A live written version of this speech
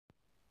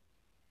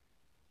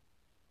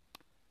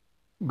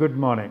Good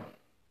morning.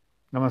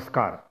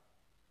 Namaskar.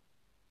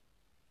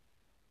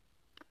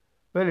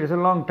 Well, it's a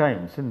long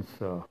time since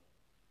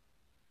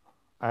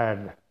I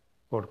had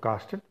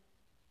podcasted.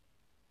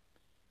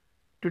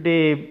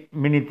 Today,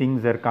 many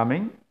things are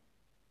coming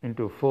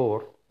into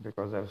fore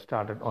because I've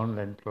started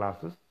online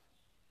classes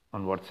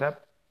on WhatsApp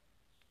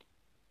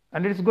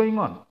and it's going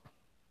on.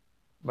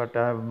 But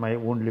I have my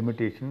own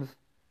limitations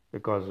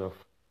because of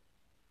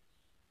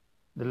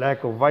the lack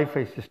of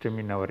Wi-Fi system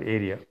in our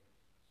area.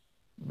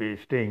 We're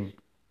staying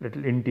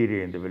little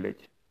interior in the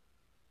village.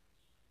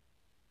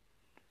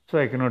 So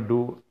I cannot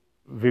do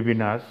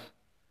webinars,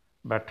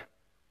 but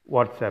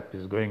WhatsApp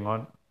is going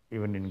on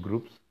even in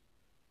groups.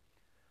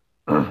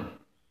 I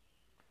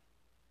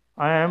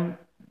am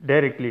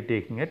directly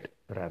taking it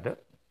rather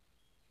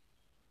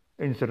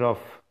instead of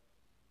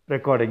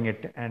recording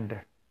it and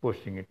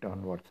posting it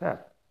on WhatsApp.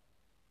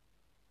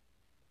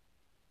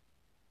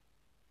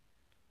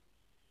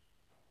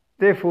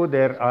 Therefore,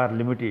 there are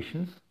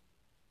limitations.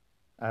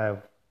 I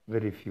have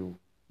very few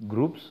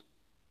groups,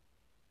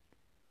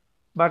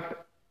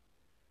 but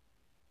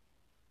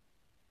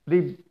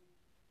the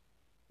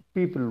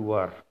people who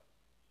are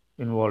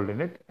involved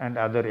in it and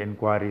other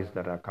inquiries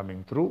that are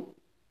coming through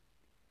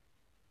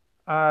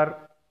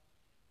are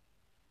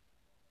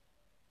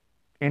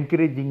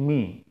encouraging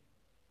me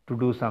to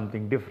do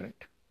something different.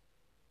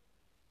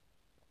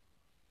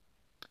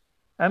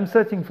 I'm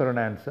searching for an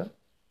answer.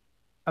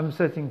 I'm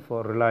searching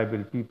for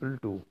reliable people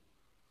to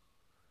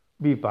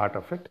be part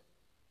of it.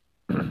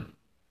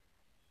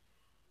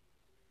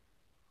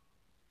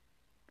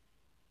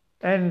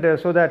 And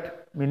so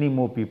that many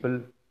more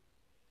people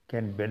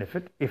can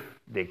benefit if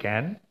they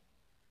can.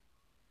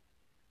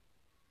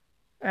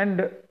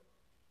 And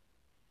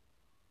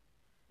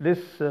this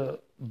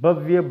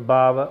Bhavya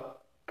Bhava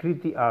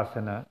Kriti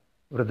Asana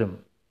Vridham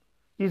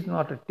is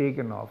not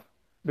taken off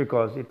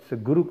because it's a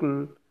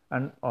Gurukul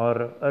and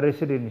or a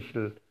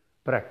residential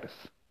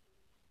practice.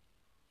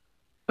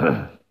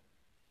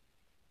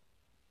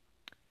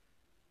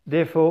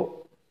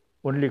 Therefore,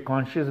 only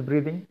conscious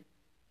breathing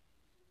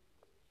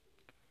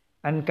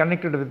and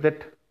connected with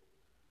it,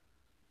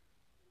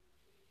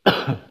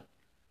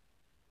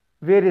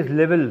 various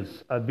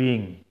levels are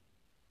being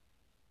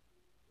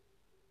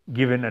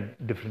given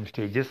at different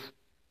stages.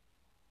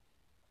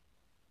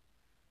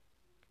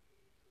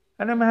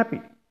 And I'm happy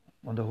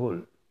on the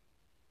whole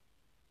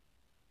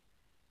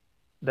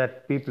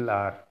that people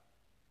are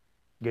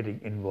getting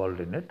involved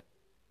in it,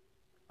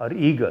 are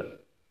eager.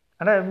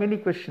 And I have many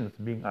questions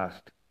being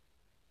asked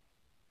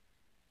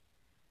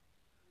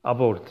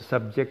about the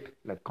subject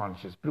like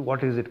conscious breathing.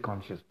 What is it,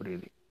 conscious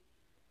breathing?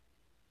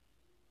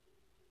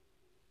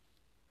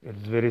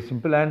 It's a very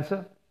simple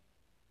answer,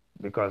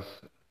 because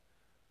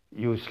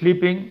you're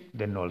sleeping,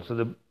 then also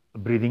the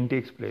breathing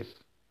takes place.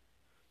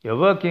 You're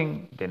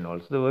working, then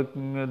also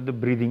the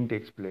breathing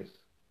takes place.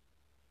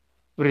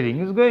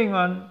 Breathing is going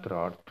on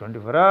throughout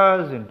 24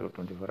 hours into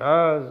 24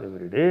 hours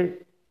every day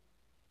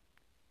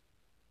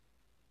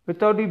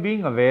without you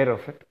being aware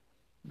of it,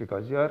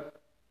 because you are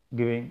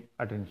giving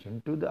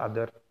attention to the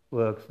other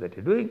works that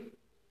you're doing.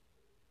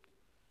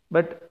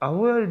 But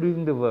how are you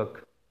doing the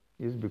work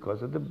is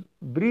because of the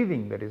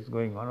breathing that is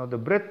going on, or the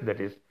breath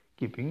that is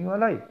keeping you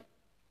alive.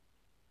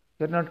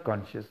 You're not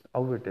conscious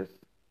how it is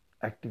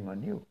acting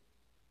on you.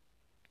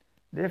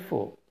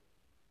 Therefore,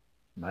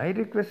 my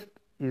request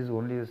is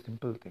only a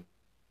simple thing.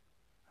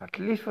 At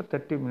least for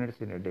 30 minutes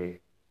in a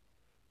day,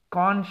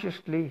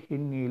 consciously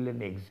inhale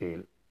and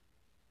exhale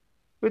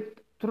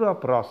through a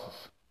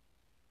process.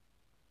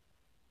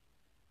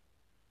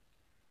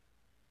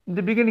 In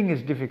the beginning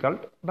is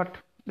difficult, but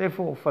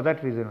therefore for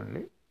that reason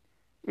only,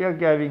 we are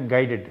giving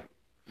guided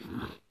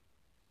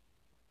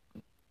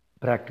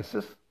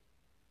practices.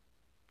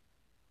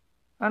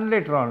 And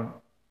later on,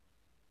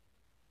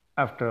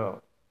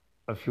 after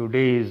a few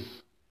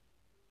days,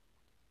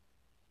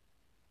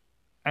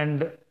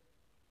 and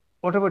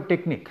whatever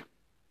technique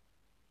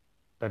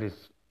that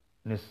is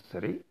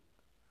necessary,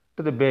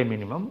 to the bare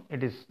minimum,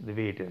 it is the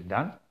way it is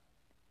done,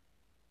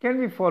 can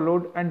be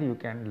followed, and you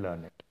can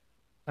learn it,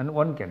 and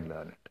one can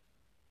learn it.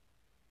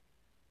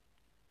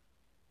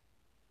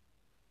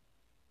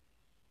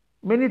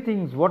 Many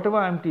things, whatever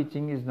I am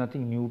teaching, is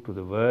nothing new to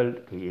the world,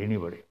 to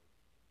anybody.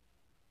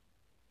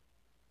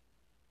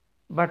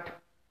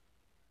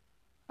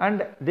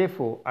 And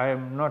therefore, I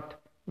am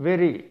not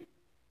very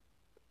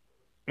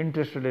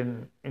interested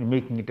in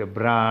making it a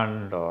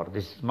brand, or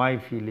this is my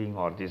feeling,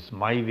 or this is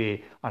my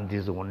way, and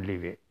this is the only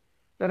way.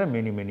 There are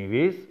many, many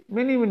ways.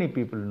 Many, many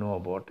people know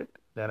about it.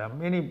 There are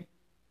many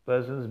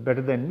persons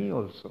better than me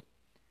also.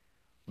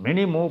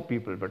 Many more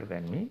people better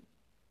than me.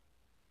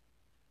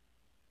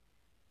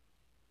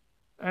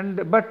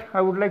 But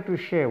I would like to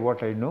share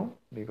what I know,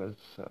 because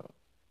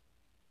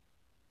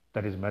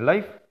that is my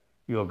life.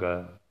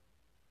 Yoga,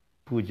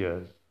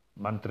 pujas,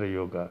 mantra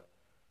yoga.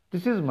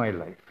 This is my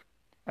life.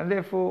 And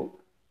therefore,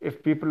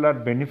 if people are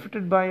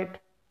benefited by it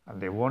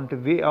and they want a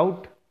way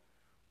out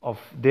of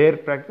their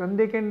practice, and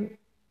they can,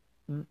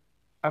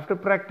 after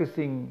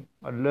practicing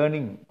or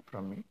learning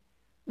from me,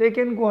 They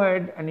can go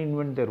ahead and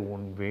invent their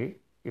own way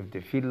if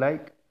they feel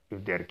like,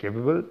 if they are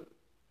capable.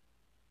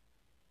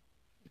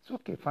 It's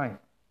okay, fine.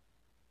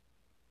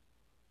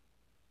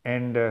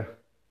 And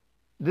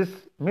this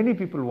many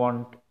people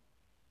want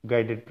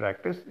guided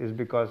practice is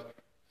because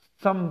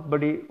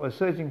somebody was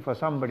searching for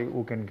somebody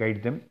who can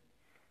guide them,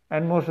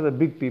 and most of the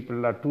big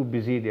people are too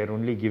busy. They are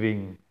only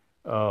giving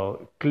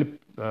audio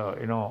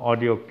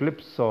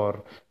clips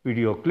or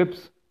video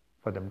clips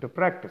for them to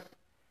practice.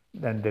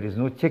 Then there is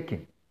no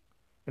checking.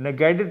 In a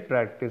guided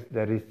practice,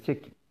 there is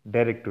checking.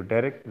 Direct to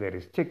direct, there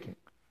is checking,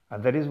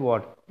 and that is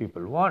what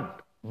people want.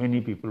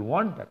 Many people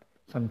want that,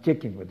 some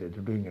checking whether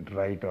they're doing it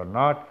right or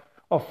not,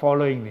 or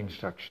following the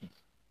instructions.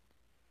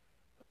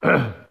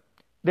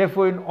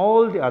 Therefore, in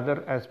all the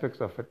other aspects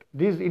of it,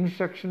 these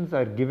instructions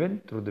are given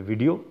through the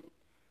video,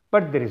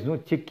 but there is no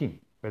checking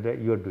whether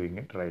you are doing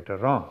it right or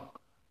wrong.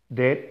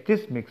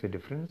 This makes a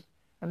difference,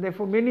 and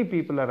therefore many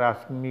people are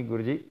asking me,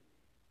 Guruji,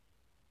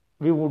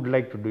 we would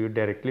like to do it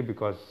directly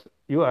because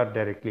you are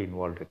directly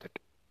involved with it.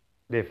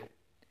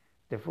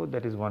 Therefore,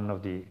 that is one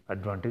of the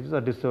advantages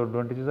or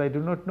disadvantages, I do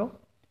not know,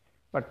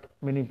 but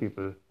many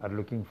people are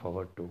looking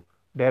forward to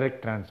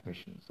direct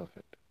transmissions of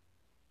it.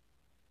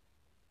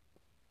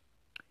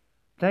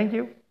 Thank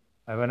you.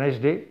 Have a nice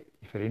day.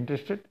 If you are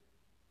interested,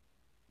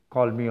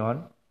 call me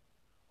on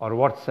or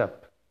WhatsApp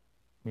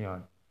me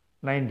on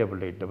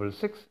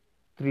 98866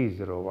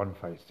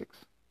 30156.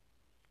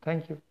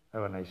 Thank you.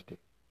 Have a nice day.